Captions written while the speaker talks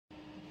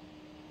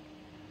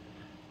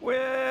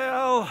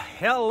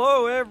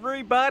Hello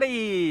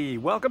everybody!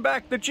 Welcome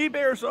back to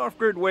G-Bear's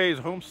Off-Grid Ways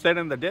Homestead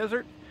in the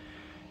Desert.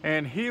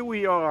 And here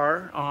we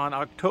are on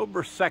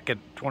October 2nd,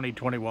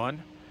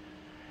 2021.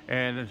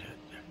 And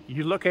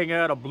you're looking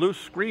at a blue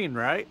screen,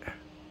 right?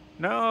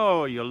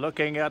 No, you're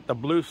looking at the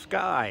blue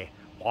sky.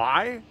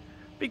 Why?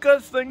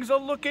 Because things are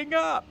looking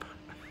up.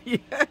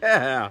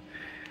 Yeah!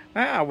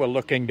 Now we're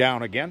looking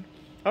down again.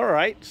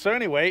 Alright, so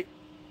anyway,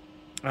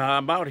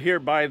 I'm out here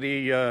by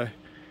the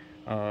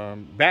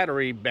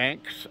battery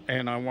banks,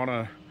 and I want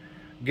to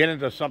get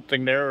into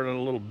something there in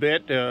a little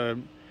bit,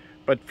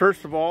 but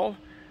first of all,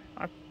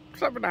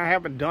 something I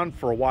haven't done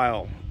for a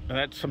while, and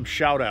that's some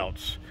shout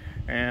outs.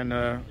 And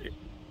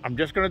I'm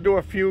just going to do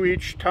a few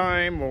each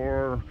time,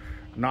 or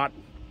not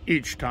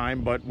each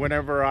time, but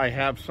whenever I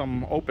have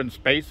some open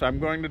space, I'm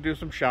going to do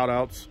some shout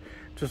outs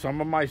to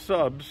some of my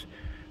subs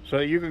so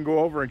that you can go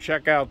over and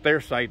check out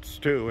their sites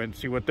too and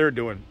see what they're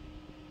doing.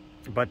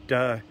 But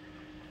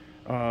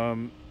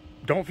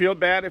don't feel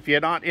bad if you're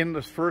not in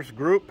this first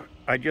group.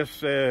 I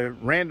just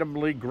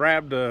randomly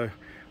grabbed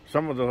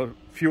some of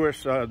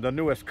the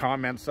newest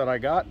comments that I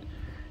got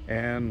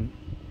and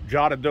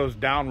jotted those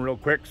down real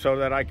quick so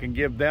that I can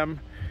give them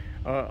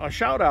a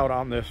shout out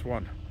on this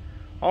one.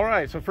 All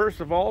right, so first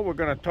of all, we're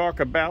going to talk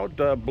about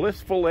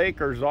Blissful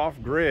Acres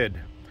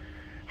Off-Grid.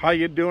 How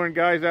you doing,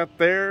 guys, out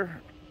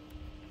there?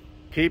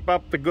 Keep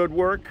up the good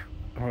work.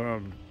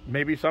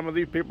 Maybe some of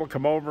these people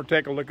come over and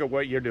take a look at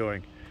what you're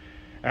doing.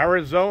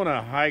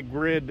 Arizona High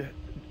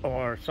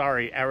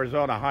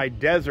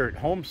Desert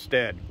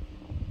Homestead.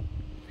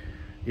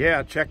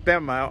 Yeah, check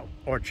them out,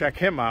 or check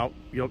him out.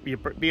 You'll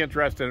be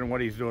interested in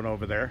what he's doing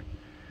over there.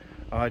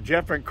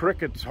 Jeff and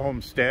Cricket's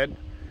Homestead.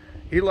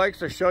 He likes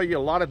to show you a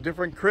lot of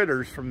different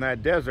critters from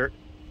that desert.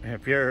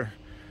 If you're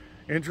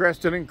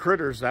interested in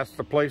critters, that's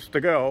the place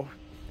to go.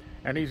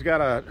 And he's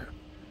got a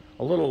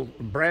little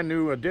brand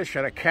new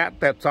addition, a cat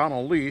that's on a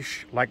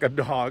leash, like a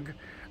dog,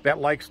 that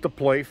likes to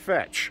play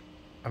fetch.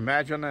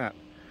 Imagine that.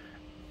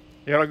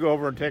 You gotta go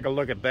over and take a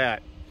look at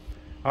that.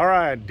 All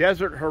right,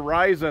 Desert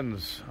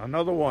Horizons,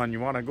 another one. You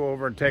want to go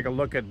over and take a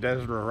look at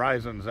Desert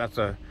Horizons. That's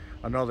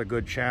another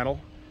good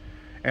channel.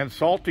 And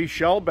Salty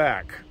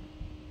Shellback.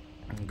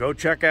 Go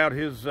check out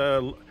his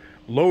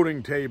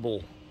loading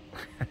table.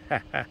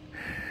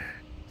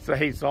 So,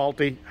 hey,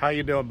 Salty, how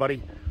you doing,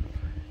 buddy?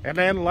 And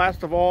then,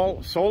 last of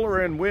all, Solar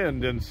and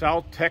Wind in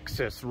South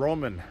Texas,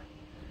 Roman.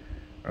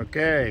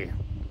 Okay.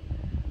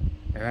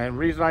 And the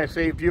reason I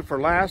saved you for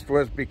last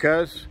was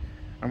because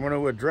I'm going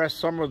to address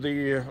some of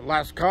the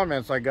last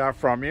comments I got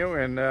from you,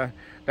 and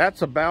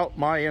that's about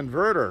my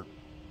inverter.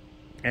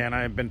 And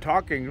I've been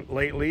talking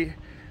lately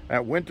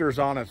that winter's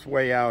on its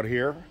way out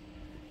here,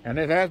 and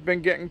it has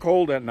been getting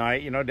cold at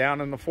night, you know,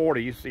 down in the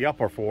 40s, the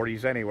upper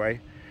 40s anyway,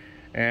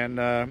 and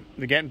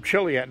they're getting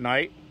chilly at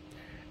night,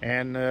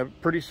 and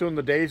pretty soon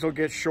the days will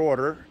get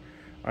shorter.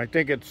 I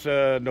think it's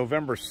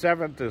November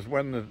 7th is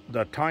when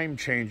the time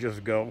changes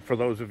go, for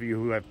those of you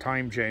who have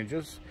time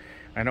changes.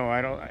 I know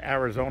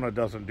Arizona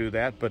doesn't do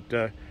that, but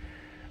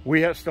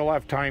we still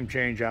have time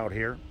change out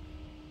here.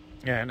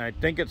 And I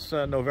think it's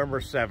November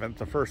 7th,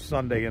 the first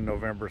Sunday in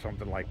November,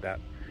 something like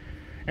that.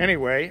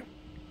 Anyway,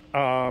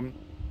 yeah,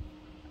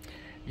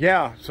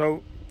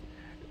 so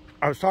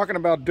I was talking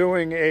about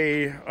doing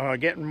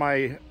getting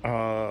my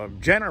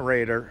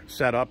generator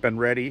set up and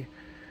ready,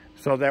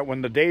 so that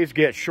when the days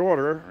get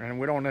shorter and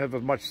we don't have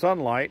as much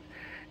sunlight,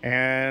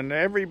 and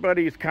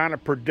everybody's kind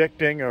of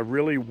predicting a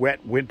really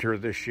wet winter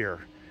this year.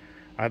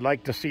 I'd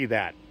like to see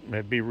that.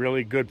 It'd be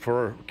really good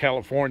for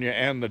California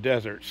and the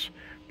deserts,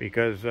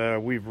 because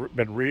we've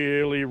been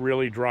really,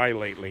 really dry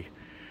lately.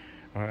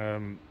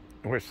 We're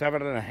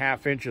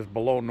 7.5 inches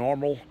below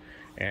normal,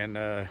 and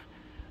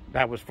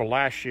that was for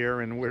last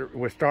year, and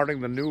we're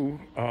starting the new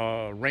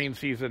rain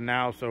season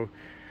now, so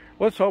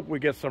let's hope we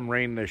get some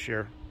rain this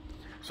year.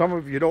 Some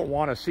of you don't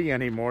want to see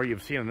any more.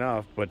 You've seen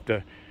enough,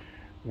 but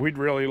we'd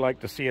really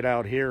like to see it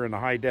out here in the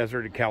high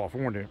desert of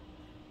California.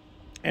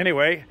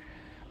 Anyway,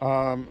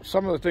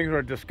 some of the things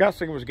we're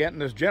discussing was getting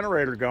this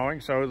generator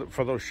going, so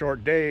for those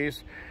short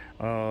days,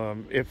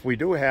 if we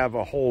do have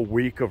a whole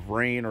week of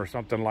rain or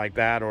something like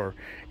that, or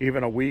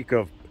even a week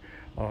of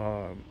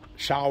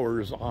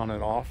showers on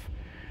and off,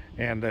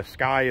 and the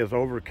sky is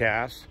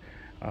overcast,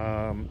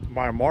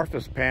 my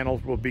Amorphous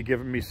panels will be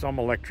giving me some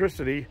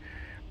electricity,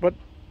 but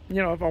you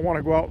know, if I want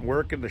to go out and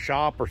work in the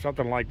shop or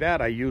something like that,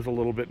 I use a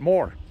little bit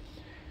more.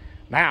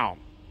 Now,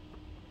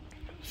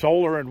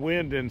 Solar and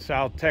Wind in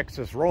South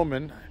Texas,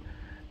 Roman,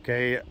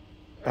 okay,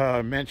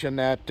 mentioned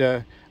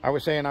that I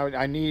was saying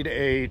I need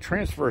a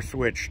transfer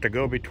switch to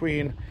go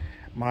between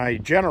my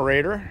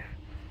generator,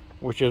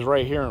 which is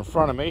right here in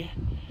front of me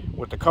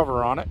with the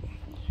cover on it,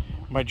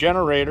 my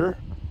generator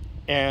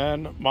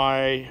and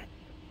my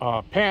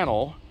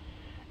panel.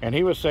 And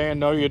he was saying,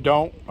 no, you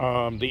don't.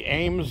 The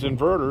Ames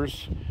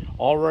inverters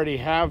already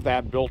have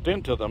that built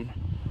into them.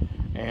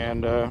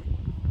 And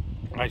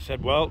I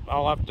said, well,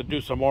 I'll have to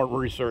do some more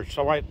research.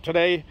 So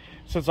today,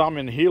 since I'm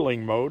in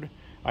healing mode,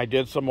 I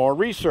did some more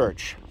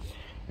research.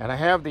 And I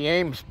have the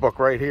Ames book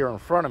right here in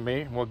front of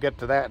me. We'll get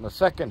to that in a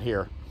second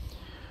here.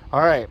 All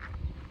right.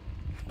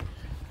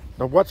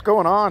 Now what's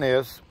going on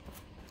is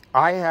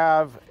I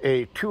have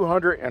a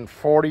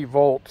 240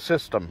 volt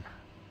system.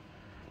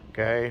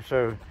 Okay,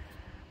 so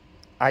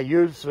I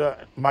use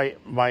my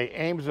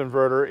Ames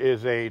inverter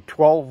is a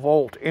 12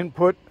 volt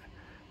input,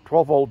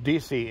 12 volt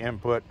DC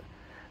input,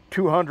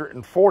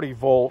 240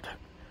 volt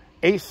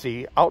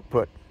AC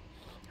output.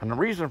 And the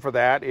reason for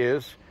that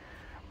is,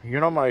 you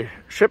know, my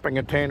shipping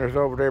containers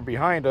over there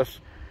behind us,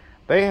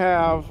 they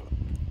have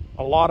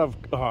a lot of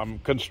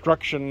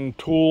construction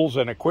tools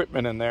and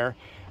equipment in there.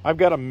 I've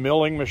got a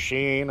milling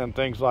machine and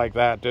things like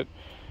that that,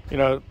 you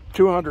know,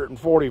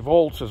 240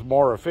 volts is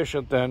more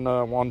efficient than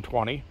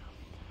 120.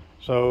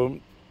 So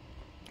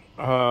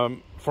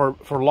for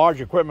large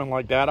equipment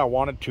like that, I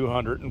wanted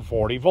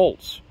 240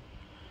 volts.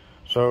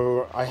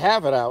 So I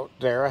have it out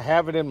there. I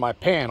have it in my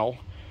panel,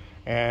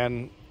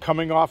 and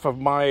coming off of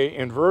my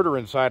inverter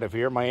inside of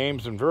here, my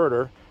Ames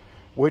inverter,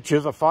 which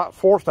is a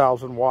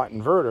 4,000 watt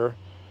inverter,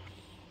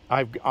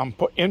 I'm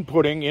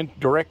inputting in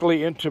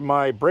directly into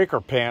my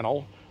breaker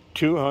panel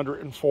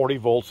 240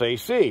 volts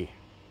AC.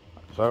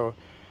 So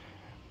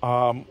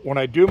when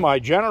I do my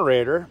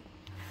generator,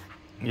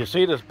 you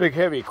see this big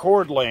heavy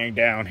cord laying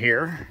down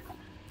here.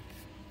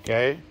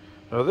 Okay,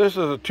 so this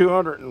is a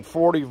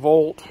 240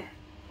 volt,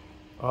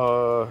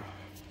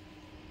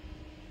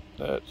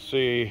 let's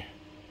see,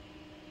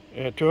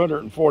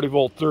 240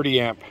 volt 30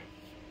 amp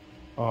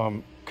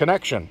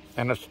connection,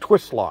 and it's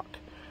twist locked.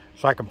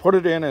 So I can put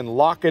it in and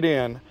lock it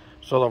in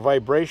so the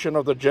vibration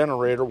of the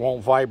generator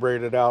won't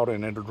vibrate it out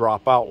and it'll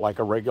drop out like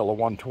a regular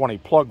 120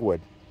 plug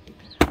would.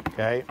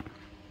 Okay,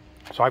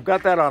 so I've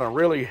got that on a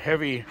really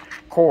heavy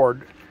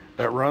cord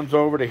that runs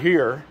over to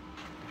here,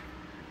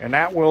 and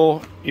that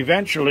will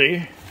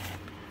eventually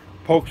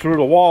poke through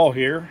the wall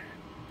here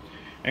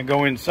and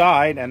go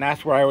inside, and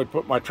that's where I would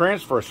put my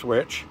transfer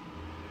switch.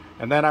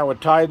 And then I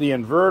would tie the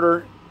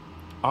inverter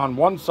on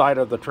one side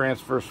of the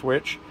transfer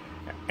switch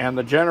and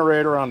the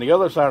generator on the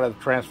other side of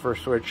the transfer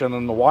switch, and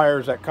then the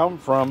wires that come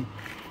from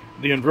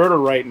the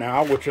inverter right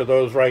now, which are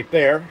those right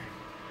there,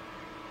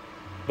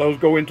 those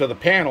go into the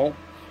panel.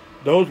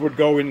 Those would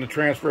go in the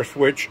transfer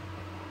switch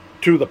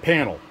to the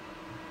panel.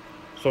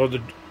 So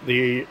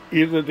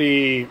either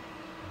the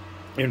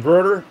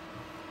inverter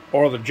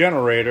or the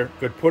generator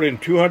could put in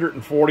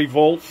 240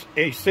 volts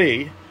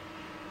AC,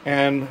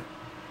 and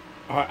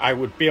I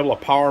would be able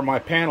to power my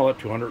panel at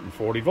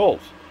 240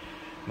 volts.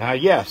 Now,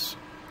 yes,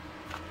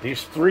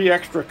 these 3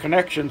 extra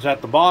connections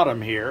at the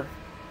bottom here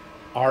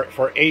are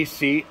for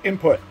AC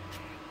input.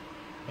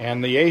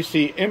 And the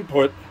AC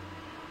input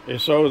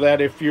is so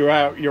that if you're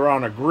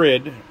on a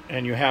grid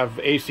and you have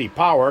AC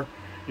power,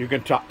 you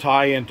can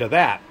tie into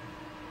that.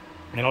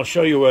 And I'll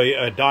show you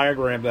a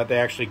diagram that they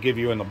actually give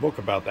you in the book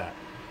about that.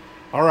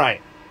 All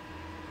right.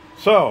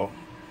 So,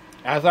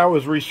 as I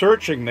was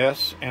researching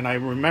this, and I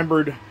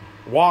remembered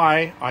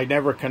why I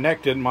never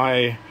connected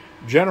my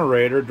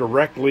generator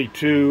directly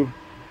to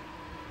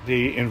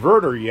the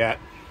inverter yet,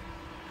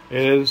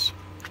 is,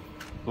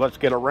 let's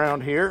get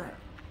around here.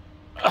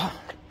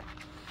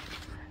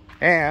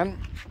 And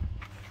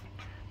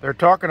they're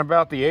talking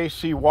about the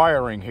AC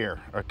wiring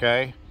here,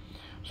 okay?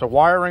 So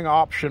wiring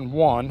option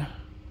 1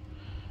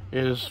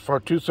 is for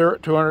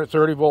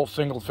 230 volt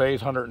single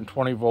phase,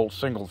 120 volt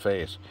single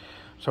phase.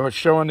 So it's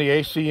showing the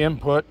AC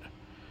input,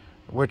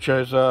 which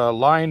is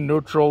line,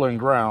 neutral, and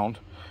ground.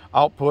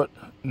 Output,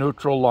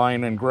 neutral,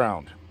 line, and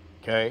ground.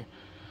 Okay?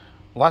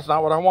 Well, that's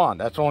not what I want.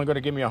 That's only going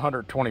to give me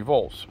 120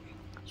 volts.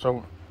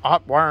 So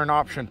wiring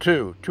option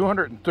 2,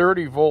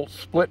 230 volt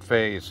split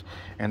phase.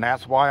 And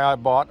that's why I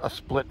bought a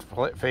split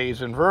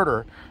phase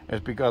inverter,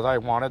 is because I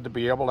wanted to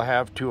be able to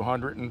have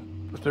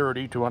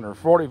 230,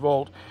 240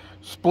 volt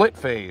split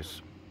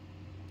phase.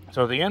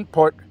 So the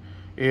input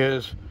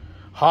is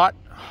hot,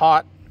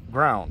 hot,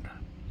 ground.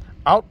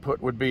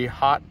 Output would be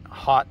hot,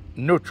 hot,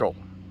 neutral.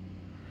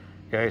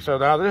 Okay, so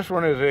now this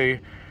one is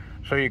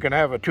so you can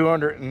have a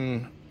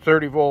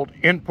 230 volt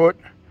input,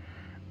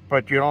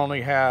 but you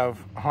only have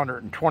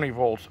 120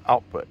 volts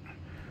output.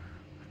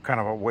 Kind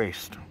of a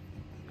waste.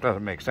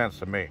 Doesn't make sense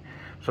to me.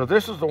 So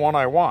this is the one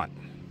I want.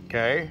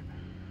 Okay,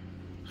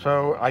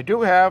 so I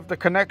do have the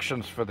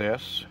connections for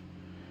this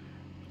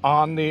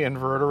on the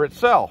inverter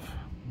itself,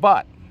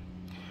 but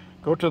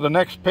go to the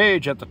next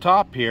page at the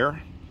top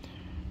here.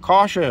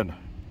 Caution,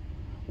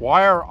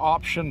 wire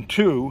option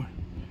 2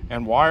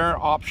 and wire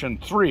option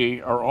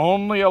 3 are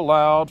only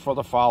allowed for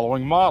the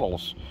following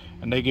models,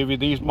 and they give you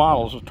these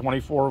models: a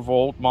 24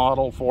 volt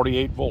model,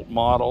 48 volt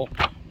model,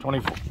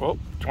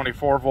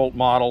 24 volt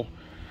model,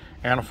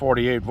 and a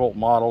 48 volt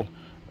model,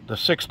 the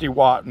 60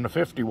 watt and the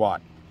 50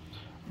 watt.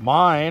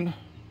 Mine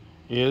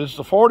is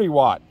the 40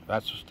 watt.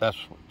 That's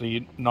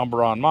the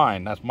number on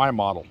mine. That's my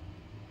model.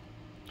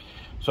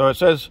 So it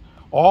says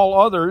all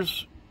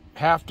others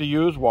have to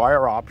use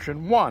wire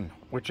option 1,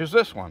 which is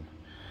this one.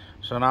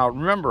 So now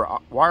remember,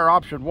 wire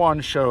option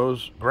 1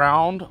 shows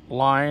ground,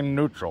 line,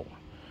 neutral.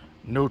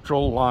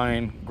 Neutral,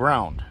 line,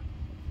 ground.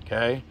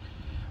 Okay?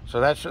 So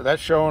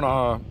that's showing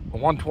a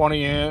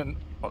 120 in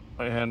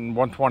and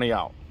 120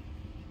 out.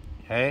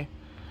 Okay?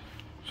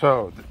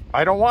 So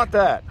I don't want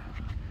that.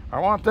 I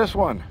want this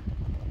one.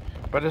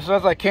 But it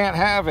says I can't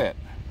have it.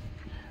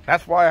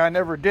 That's why I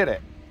never did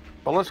it.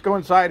 But let's go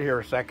inside here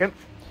a second.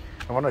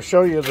 I want to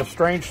show you the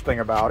strange thing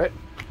about it.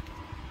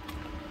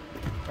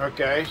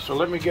 Okay, so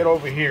let me get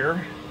over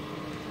here.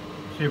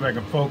 See if I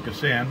can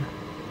focus in.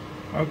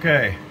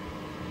 Okay,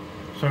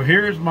 so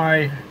here's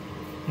my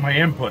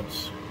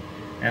inputs.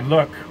 And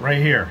look,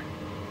 right here.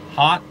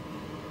 Hot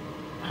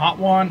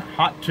 1,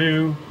 hot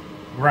 2,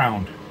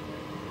 ground.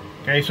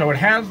 Okay, so it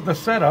has the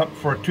setup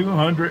for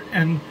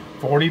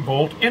 240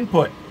 volt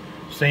input.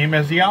 Same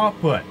as the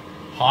output.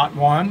 Hot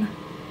 1,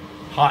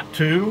 hot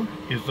 2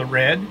 is the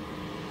red,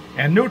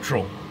 and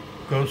neutral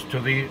goes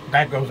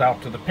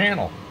out to the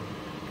panel.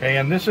 Okay,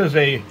 and this is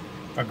a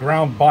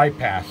ground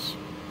bypass.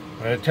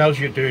 It tells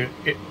you to,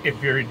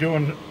 if you're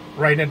doing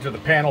right into the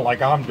panel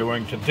like I'm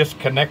doing, to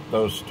disconnect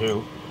those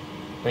two.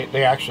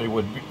 They actually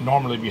would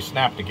normally be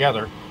snapped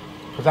together,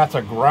 because that's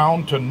a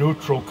ground to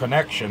neutral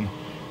connection.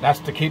 That's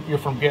to keep you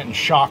from getting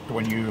shocked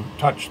when you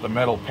touch the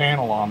metal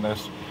panel on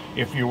this.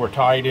 If you were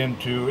tied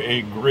into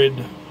a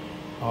grid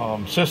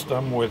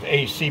system with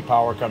AC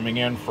power coming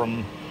in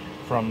from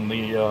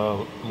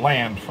the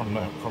land,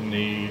 from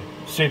the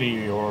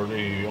city or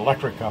the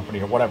electric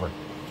company or whatever.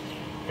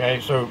 Okay,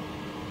 so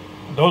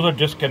those are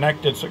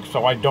disconnected,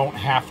 so I don't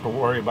have to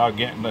worry about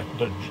getting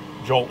the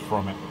jolt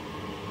from it.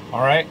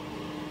 All right,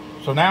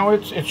 so now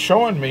it's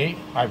showing me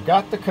I've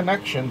got the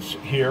connections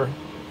here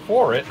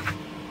for it,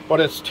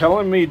 but it's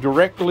telling me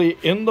directly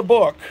in the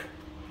book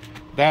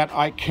that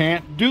I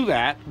can't do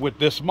that with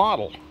this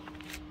model.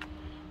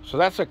 So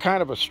that's a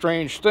kind of a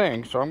strange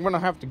thing. So I'm going to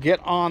have to get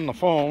on the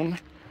phone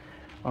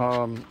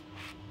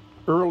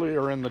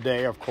earlier in the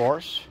day, of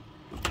course,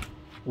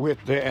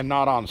 and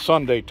not on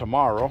Sunday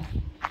tomorrow,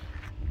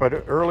 but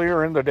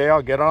earlier in the day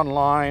I'll get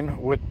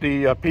online with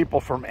the people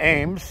from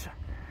Ames,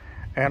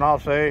 and I'll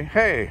say,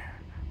 hey,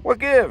 what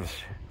gives?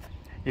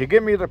 You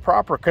give me the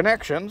proper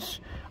connections.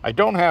 I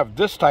don't have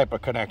this type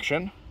of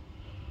connection.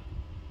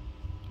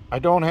 I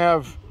don't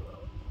have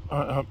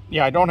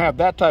I don't have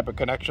that type of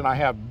connection. I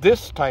have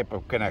this type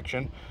of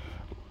connection.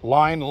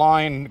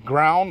 Line,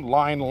 ground,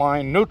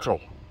 line,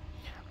 neutral.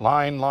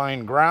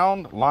 Line,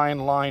 ground,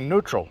 line,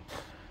 neutral.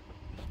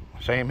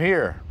 Same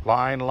here.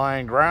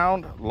 Line,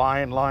 ground,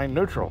 line,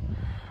 neutral.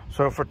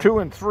 So for 2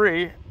 and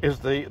 3 is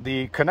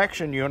the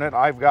connection unit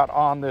I've got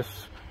on this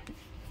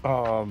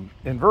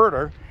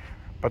inverter,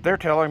 but they're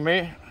telling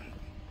me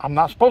I'm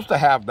not supposed to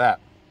have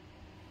that.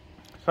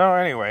 So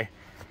anyway,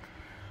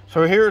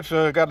 so here it's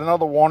got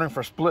another warning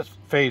for split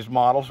phase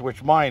models,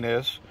 which mine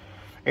is.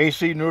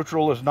 AC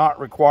neutral is not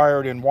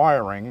required in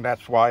wiring.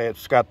 That's why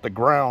it's got the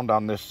ground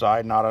on this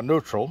side, not a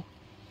neutral.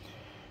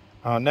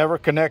 Never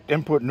connect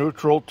input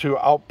neutral to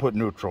output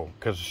neutral,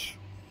 because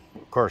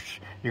of course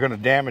you're going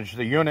to damage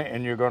the unit,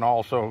 and you're going to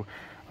also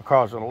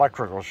cause an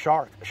electrical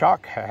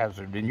shock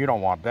hazard, and you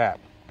don't want that.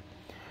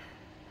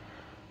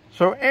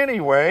 So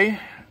anyway,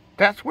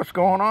 that's what's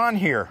going on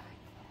here.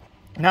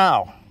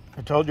 Now,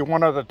 I told you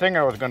one other thing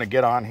I was going to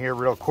get on here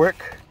real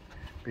quick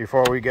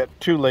before we get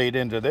too late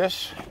into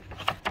this.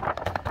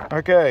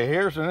 Okay,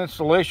 here's an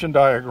installation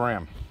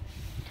diagram.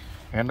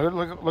 And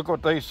look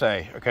what they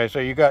say. Okay, so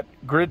you got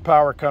grid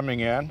power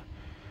coming in,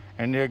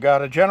 and you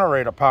got a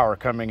generator power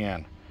coming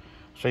in.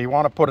 So you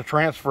want to put a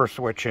transfer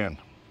switch in,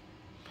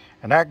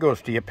 and that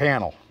goes to your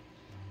panel.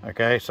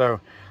 Okay, so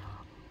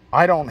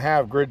I don't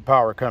have grid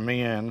power coming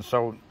in,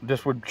 so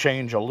this would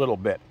change a little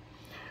bit.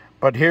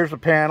 But here's a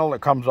panel that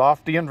comes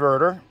off the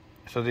inverter.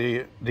 So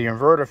the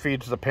inverter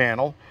feeds the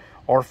panel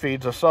or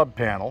feeds a sub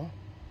panel.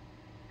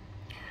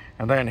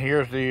 And then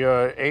here's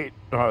the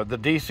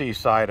DC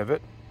side of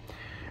it.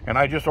 And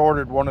I just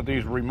ordered one of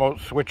these remote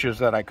switches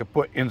that I could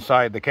put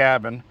inside the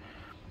cabin.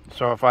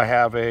 So if I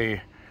have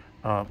a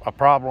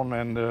problem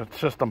and the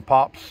system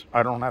pops,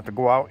 I don't have to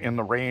go out in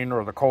the rain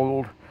or the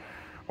cold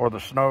or the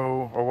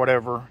snow or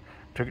whatever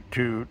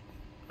to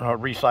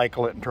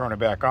recycle it and turn it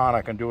back on.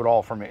 I can do it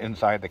all from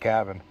inside the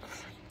cabin.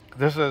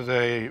 This is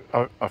a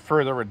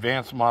further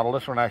advanced model.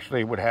 This one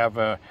actually would have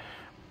an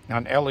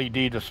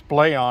LED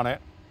display on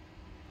it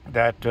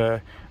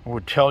that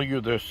would tell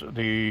you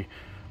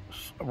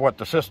what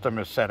the system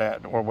is set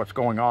at, or what's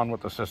going on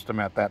with the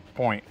system at that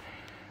point.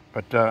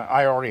 But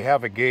I already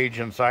have a gauge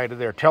inside of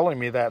there telling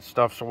me that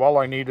stuff, so all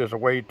I need is a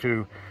way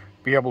to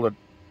be able to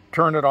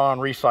turn it on,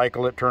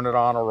 recycle it, turn it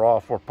on or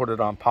off, or put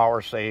it on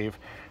power save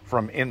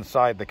from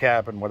inside the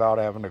cabin without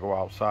having to go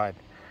outside.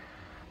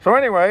 So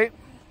anyway,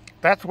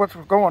 that's what's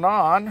going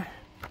on,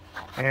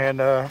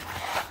 and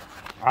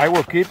I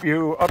will keep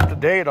you up to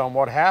date on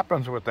what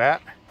happens with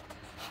that.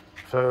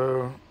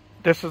 So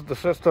this is the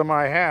system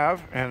I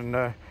have, and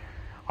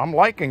I'm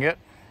liking it.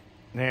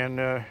 And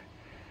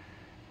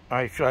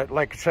like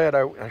I said,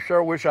 I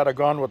sure wish I'd have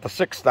gone with the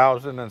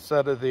 6,000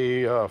 instead of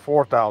the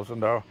 4,000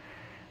 though.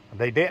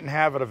 They didn't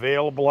have it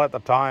available at the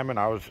time, and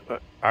I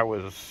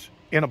was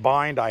in a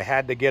bind. I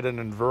had to get an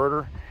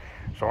inverter,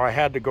 so I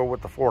had to go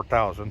with the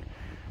 4,000.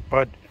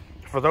 But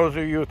for those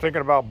of you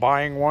thinking about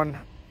buying one,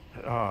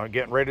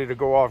 getting ready to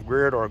go off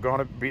grid or going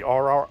to be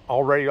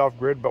already off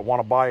grid but want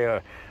to buy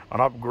an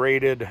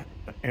upgraded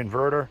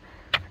inverter,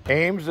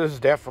 Ames is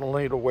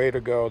definitely the way to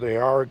go. They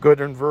are a good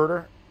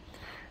inverter,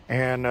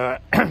 and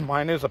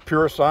mine is a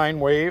pure sine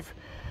wave,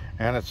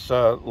 and it's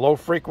a low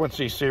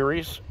frequency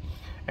series,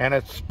 and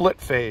it's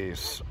split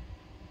phase.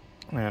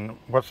 And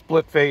what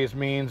split phase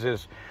means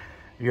is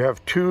you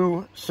have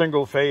two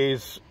single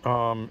phase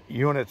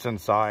units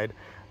inside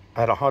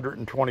at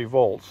 120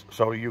 volts,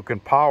 so you can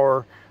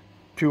power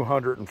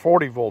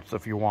 240 volts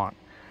if you want.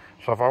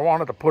 So if I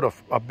wanted to put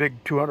a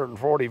big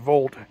 240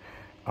 volt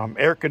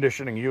air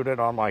conditioning unit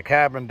on my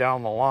cabin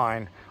down the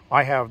line,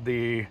 I have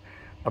the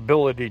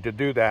ability to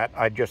do that.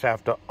 I just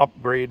have to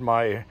upgrade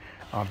my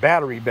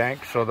battery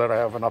bank so that I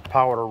have enough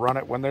power to run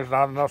it when there's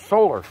not enough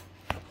solar.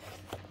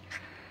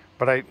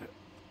 But I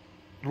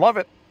love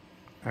it.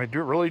 I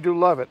really do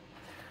love it.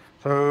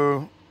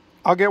 So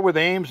I'll get with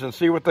Ames and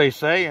see what they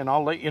say, and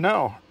I'll let you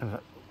know.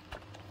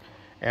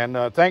 And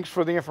thanks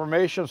for the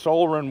information,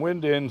 Solar and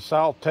Wind in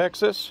South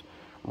Texas,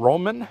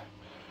 Roman.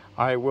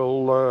 I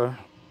will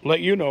let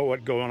you know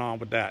what's going on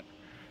with that.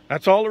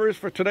 That's all there is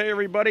for today,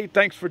 everybody.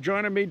 Thanks for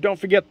joining me. Don't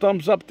forget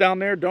thumbs up down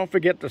there. Don't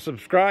forget to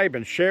subscribe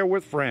and share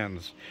with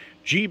friends.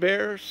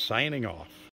 G-Bear signing off.